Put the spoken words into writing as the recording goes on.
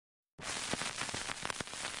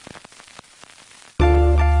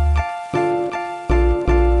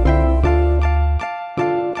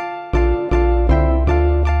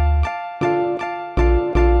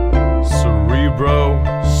Cerebro,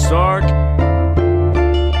 Sark.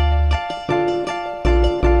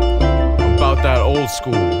 About that old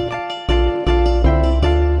school.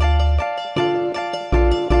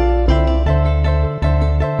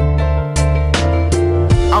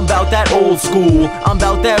 I'm about that old school, I'm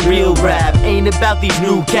about that real rap. Ain't about these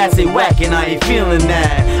new cats, they whack and I ain't feeling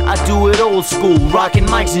that. I do it old school, rocking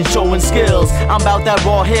mics and showing skills. I'm about that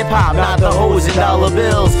raw hip-hop, not the hoes and dollar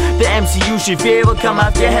bills. The MCU should fear will come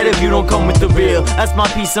out your head if you don't come with the real. That's my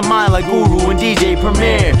peace of mind like Guru and DJ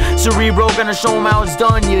Premier. Cerebro gonna show them how it's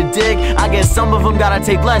done, you dig? I guess some of them gotta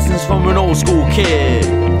take lessons from an old school kid.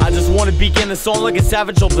 I just wanna begin the song like a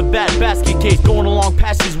savage off the bat. Basket case going along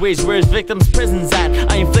passageways where his victims' prisons at.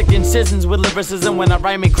 I inflict incisions with lyricism when I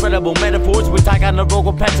rhyme incredible metaphors with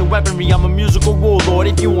Ticonderoga pets and weaponry. I'm a musical warlord.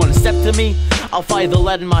 If you wanna step to me, I'll fire the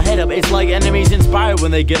lead in my head up. It's like enemies inspired when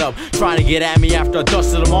they get up, trying to get at me after I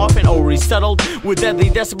dusted them off and already settled with deadly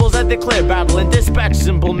decibels that declare battle and dispatch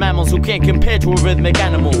simple mammals who can't compare to a rhythmic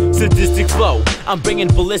animal. Sadistic flow, I'm bringing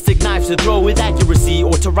ballistic knives to throw with accuracy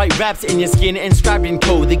or to write raps in your skin inscribed in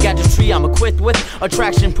code. The gadgetry I'm equipped with,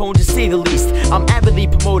 attraction prone to say the least. I'm avidly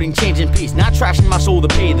promoting change and peace, not trashing my soul to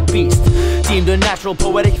pay the beast. Deemed a natural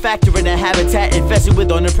poetic factor in a habitat infested with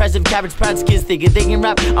unimpressive cabbage patch kids thinking they can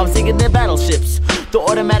rap. I'm thinking their battleships. The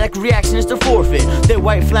automatic reaction is to forfeit. Their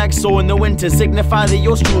white flag soar in the wind to signify that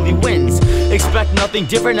yours truly wins. Expect nothing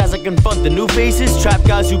different as I confront the new faces. Trap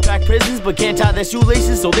guys who pack prisons but can't tie their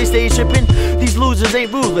shoelaces, so they stay tripping. These losers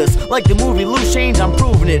ain't ruthless, like the movie Loose Change, I'm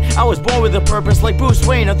proving it. I was born with a purpose like Bruce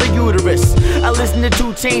Wayne of the uterus. I listen to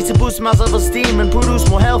 2 Chainz to boost my self-esteem and produce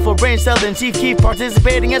more hell for brain cells than Chief Keef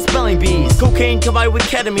participating at spelling bees. Cocaine combined with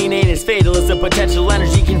ketamine ain't as fatal as the potential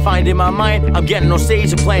energy confined in my mind. I'm getting on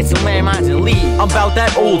stage and playing some landmines and leave. I'm about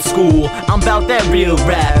that old school, I'm about that real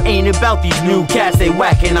rap. Ain't about these new cats, they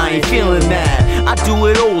whack and I ain't feeling that. I do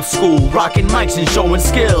it old school, rocking mics and showing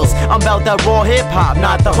skills. I'm about that raw hip-hop,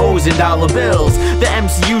 not the hoes and dollar bills. The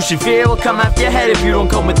MCU should fear will come after your head if you don't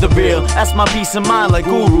come with the real. That's my peace of mind like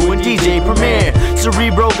Guru and DJ Premier.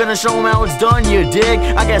 Cerebro gonna show them how it's done, you dig?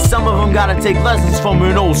 I guess some of them gotta take lessons from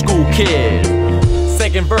an old school kid.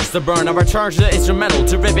 Second verse to burn, I return to the instrumental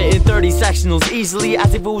to rip it in 30 sectionals easily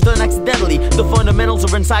as if it was done accidentally. The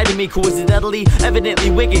fundamentals are inside of me coincidentally. Evidently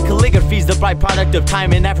wicked calligraphy's the byproduct of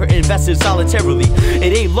time and effort invested solitarily.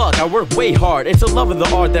 It ain't luck, I work way hard. It's a love of the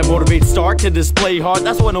art that motivates Stark to display hard.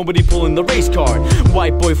 That's why nobody pulling the race card.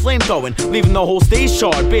 White boy flame throwing, leaving the whole stage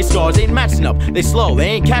charred. Bass guards ain't matching up, they slow, they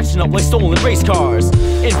ain't catching up like stolen race cars.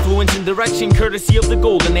 Influence and direction courtesy of the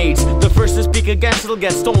golden age. The first to speak against it'll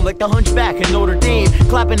get stolen like the hunchback in Notre Dame.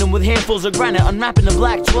 Clapping them with handfuls of granite, unwrapping the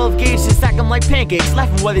black 12 gauge to stack them like pancakes,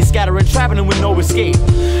 laughing while they scatter and trapping them with no escape.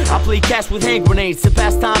 I play catch with hand grenades to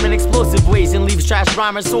pass time in explosive ways and leave trash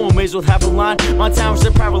rhymers so amazed with half a line. My towns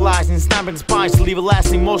are paralyzed and snapping spines to leave a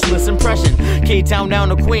lasting motionless impression. K-Town down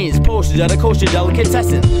to Queens, posters at a kosher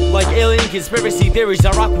delicatessen. Like alien conspiracy theories,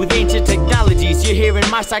 I rock with ancient technologies. You're hearing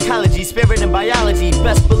my psychology, spirit and biology.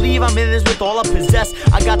 Best believe I'm in this with all I possess.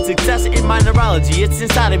 I got success in my neurology, it's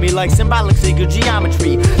inside of me like symbolic sacred geometry.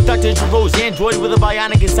 Dr. Jerome's android with a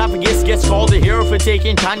bionic esophagus gets called a hero for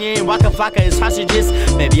taking Kanye and Waka Flocka as hostages.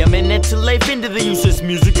 Maybe I'm in it to life into the useless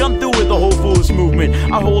music. I'm through with the whole foolish movement.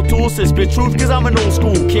 I hold tools to spit truth cause I'm an old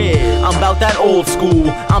school kid. I'm about that old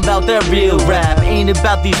school, I'm about that real rap. Ain't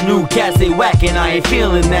about these new cats, they whack and I ain't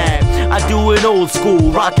feeling that. I do it old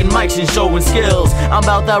school, rocking mics and showing skills. I'm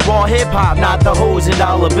about that raw hip-hop, not the hoes and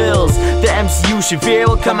dollar bills. The MCU should fear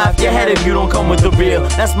will come after your head if you don't come with the real.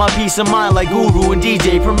 That's my peace of mind like Guru and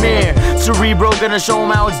DJ Premier. Cerebro gonna show them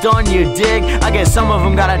how it's done, you dig? I guess some of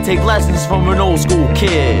them gotta take lessons from an old school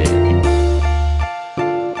kid.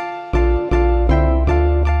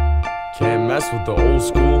 Can't mess with the old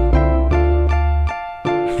school.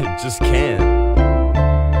 Just can't.